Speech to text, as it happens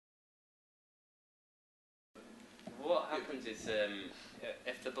happens is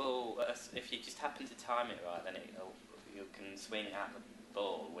if the ball, if you just happen to time it right, then you can swing at the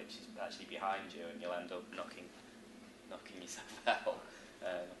ball, which is actually behind you, and you'll end up knocking yourself out,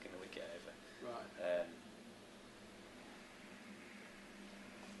 knocking the wicket over. Right.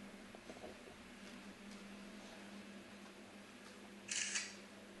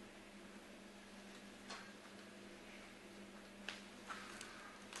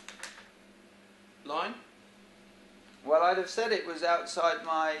 Line? Well, I'd have said it was outside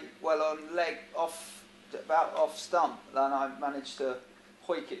my, well, on leg, about off stump. Then I managed to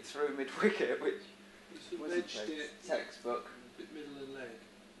hoik it through mid-wicket, which was a textbook. Bit middle of the leg.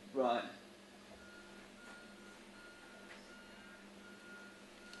 Right.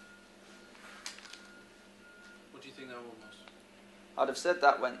 What do you think that one was? I'd have said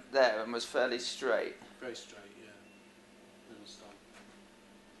that went there and was fairly straight. Very straight, yeah. Middle stump.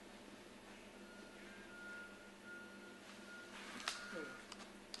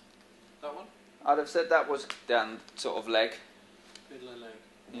 That one? I'd have said that was down sort of leg. Middle of leg.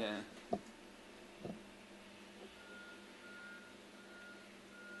 Yeah.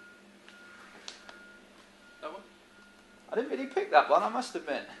 That one? I didn't really pick that one, I must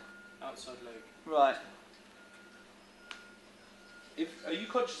admit. Outside leg. Right. Are you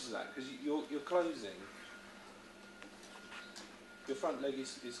conscious of that? Because you're closing. Your front leg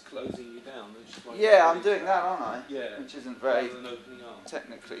is closing you down. Yeah, I'm doing that, aren't I? Yeah. Which isn't very Rather than opening arm.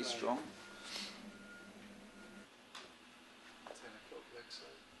 technically Right. strong.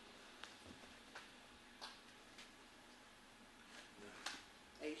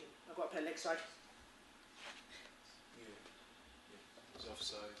 Asian. I've got to play leg side. Yeah. It's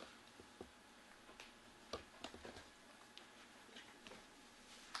offside.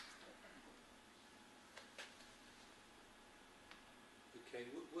 Okay,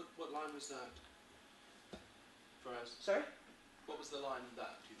 what line was that for us? Sorry? What was the line of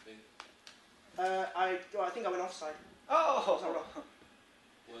that, do you think? I think I went offside. Oh! Was that wrong?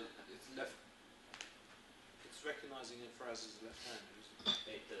 Well, it's left. It's recognising it for us as left-hander, isn't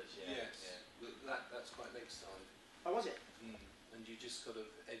it? It does, yeah. Yes. Yeah. That's quite leg side. Oh, was it? And you just sort of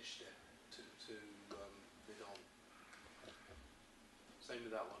edged it to mid on. Same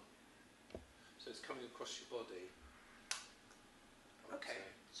with that one. So it's coming across your body. I would Okay.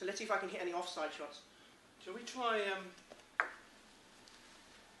 say. So let's see if I can hit any offside shots. Shall we try?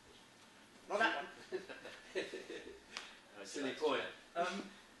 Not that one. Silly point.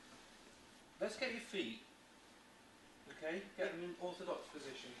 Let's get your feet. Okay, get them in orthodox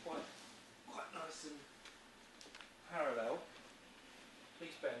position, quite nice and parallel.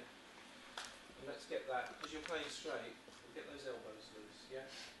 Please bend. And let's get that, because you're playing straight, we'll get those elbows loose, yeah?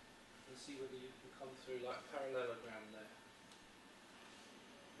 And see whether you can come through like parallelogram there.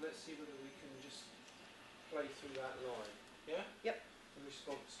 Let's see whether we can just play through that line, yeah? Yep. In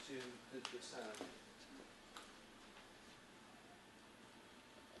response to the sound.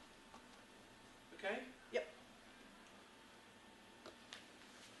 Okay? Yep.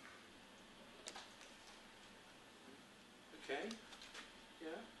 Okay.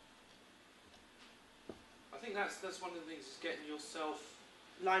 Yeah. I think that's one of the things is getting yourself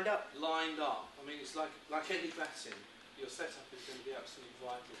Lined up. lined up. I mean, it's like any batting. Your setup is going to be absolutely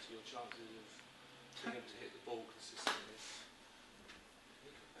vital to your chances of being able to hit the ball consistently.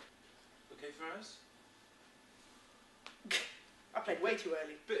 Okay for us? I played way too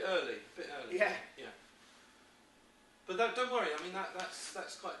early. Bit early. Yeah. Yeah. But don't worry. I mean,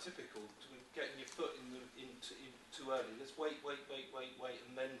 that's quite typical. Getting your foot in too early. Let's wait,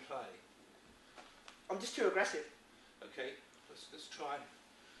 and then play. I'm just too aggressive. Okay. Let's try.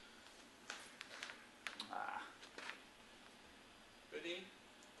 Ready?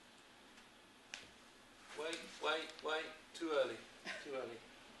 Wait. Too early.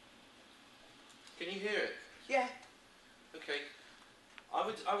 Can you hear it? Yeah. Okay. I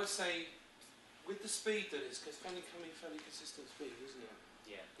would say, with the speed that it's coming fairly consistent speed, isn't it?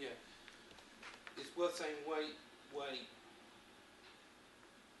 Yeah. Yeah. It's worth saying wait.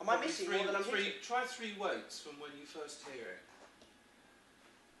 Am I missing more than I'm hitting? Try 3 waits from when you first hear it.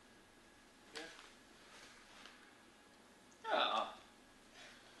 Yeah. Ah.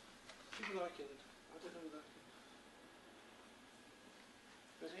 People like it. I don't know that.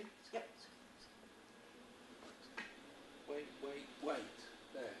 Ready? Yep. Wait.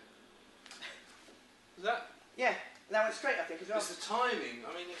 There. Is that? Yeah. That went straight, I think, as well. It's the timing.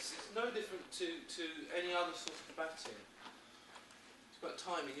 I mean, it's no different to any other sort of batting. It's about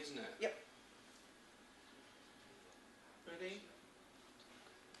timing, isn't it? Yep. Ready?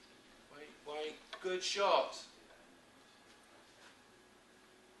 Wait. Good shot.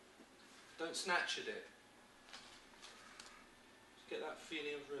 Don't snatch at it. Get that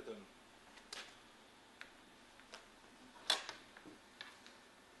feeling of rhythm.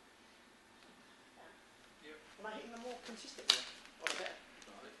 Am I hitting them more consistently? Or better?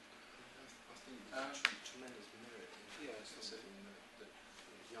 Right. I think there's tremendous merit in that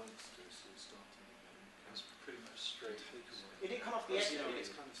youngsters who are starting the game. That's pretty much straight. It didn't come off the edge.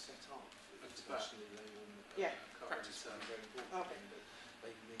 It's kind of set up. Internationally, they all Practice are very important. Okay.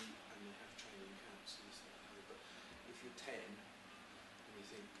 They meet and they have training camps and stuff like that. But if you're 10 and you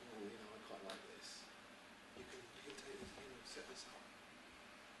think, oh, I quite like this, you can take this, set this up.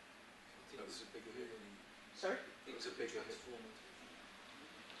 I think it's a bigger hit. Sorry? It's a bigger hit. I'm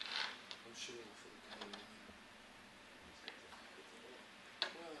sure for the game.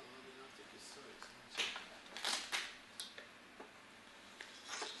 Well, I think it's so exciting.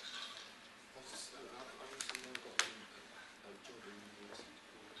 I recently got a job in university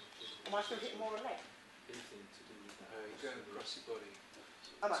called Am I still hitting more on leg? anything to do with that. You're going across your body.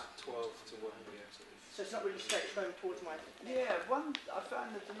 Am I? 12 to 1, yeah. Sort of. So it's not really straight, it's going towards my neck. Yeah, I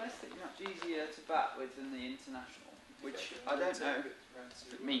found the domestic much easier to bat with than the international, which I don't know if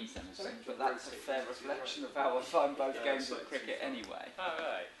it means anything, but that's a fair reflection of how I find both games of cricket anyway. Oh,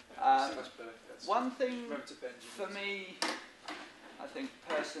 right. One thing for me, I think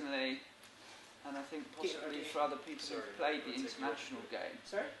personally, and I think possibly for other people who've played the international game,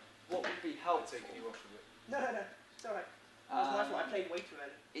 Sorry? what would be I'm helpful taking you off of it. No, it's alright. That was my fault, I played way too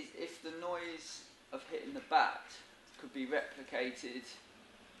early. is if the noise of hitting the bat could be replicated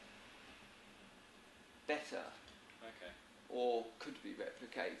better, Okay. or could be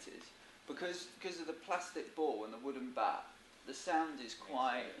replicated, because of the plastic ball and the wooden bat, the sound is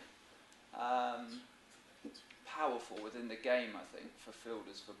quite powerful within the game, I think, for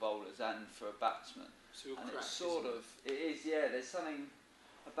fielders, for bowlers, and for a batsman. So And it's sort of, it is, yeah, there's something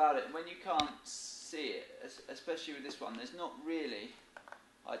about it. When you can't see it, especially with this one, there's not really,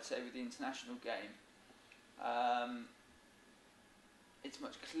 I'd say with the international game, it's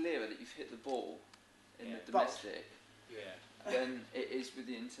much clearer that you've hit the ball in Yeah. the domestic Yeah. than it is with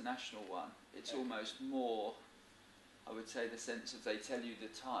the international one. It's almost more, I would say, the sense of they tell you the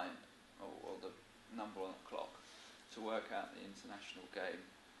time or the number on the clock to work out the international game.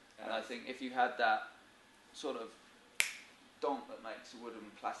 And I think if you had that sort of donk that makes a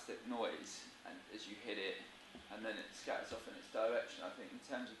wooden plastic noise and as you hit it and then it scatters off in its direction, I think in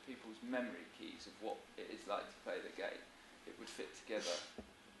terms of people's memory keys of what it is like to play the game, it would fit together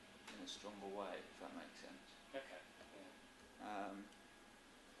in a stronger way, if that makes sense. Okay. Yeah.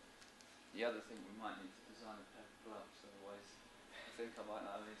 The other thing, we might need to design a pair of gloves, otherwise I think I might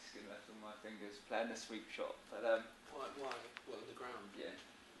not have any skin left on my fingers playing a sweep shot. But Why? Well, on the ground. yeah.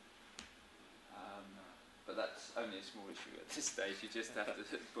 But that's only a small issue at this stage. You just have to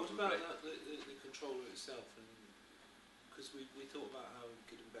What probably. about the controller itself? And because we thought about how we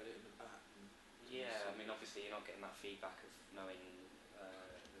could embed it in the bat. Yeah, I mean, obviously you're not getting that feedback of knowing the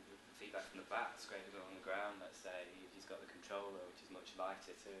feedback from the bat scraping along the ground, let's say. You've just got the controller, which is much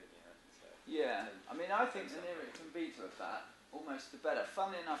lighter too, So Yeah, I mean, I think the nearer it can be to a bat, almost the better.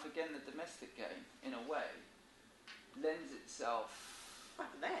 Funnily enough, again, the domestic game, in a way, lends itself What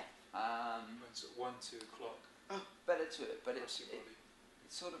happened there? It's at 1-2 o'clock. better to it, but Across it your body.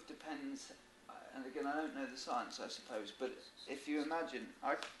 sort of depends, and again, I don't know the science, I suppose, but if you imagine,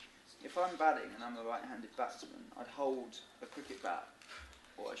 if I'm batting and I'm a right-handed batsman, I'd hold a cricket bat,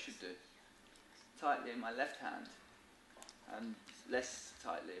 or I should do, tightly in my left hand, and less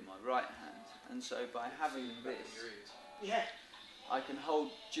tightly in my right hand. And so by having Back in this, your ears. Yeah. I can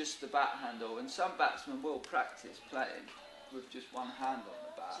hold just the bat handle, and some batsmen will practice playing with just one hand on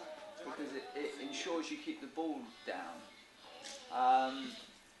the bat, because it ensures you keep the ball down.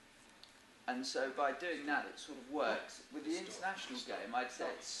 And so by doing that, it sort of works. With the international game, I'd say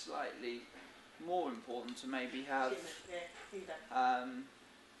it's slightly more important to maybe have. Yeah, do that.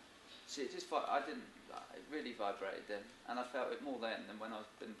 See, it really vibrated then, and I felt it more then than when I've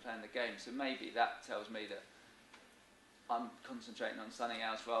been playing the game. So maybe that tells me that I'm concentrating on something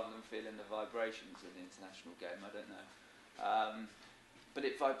else rather than feeling the vibrations in the international game. I don't know. But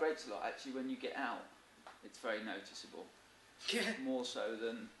it vibrates a lot. Actually, when you get out, it's very noticeable. Yeah. More so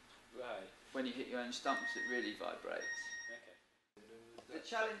than right. when you hit your own stumps, it really vibrates. Okay. The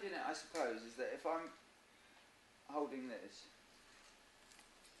challenge in it, I suppose, is that if I'm holding this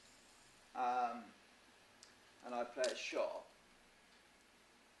and I play a shot,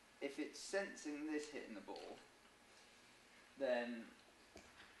 if it's sensing this hitting the ball, then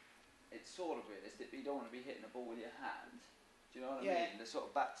it's sort of realistic, but you don't want to be hitting the ball with your hand. Do you know what I Yeah. mean? The sort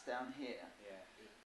of bat's down here. Yeah.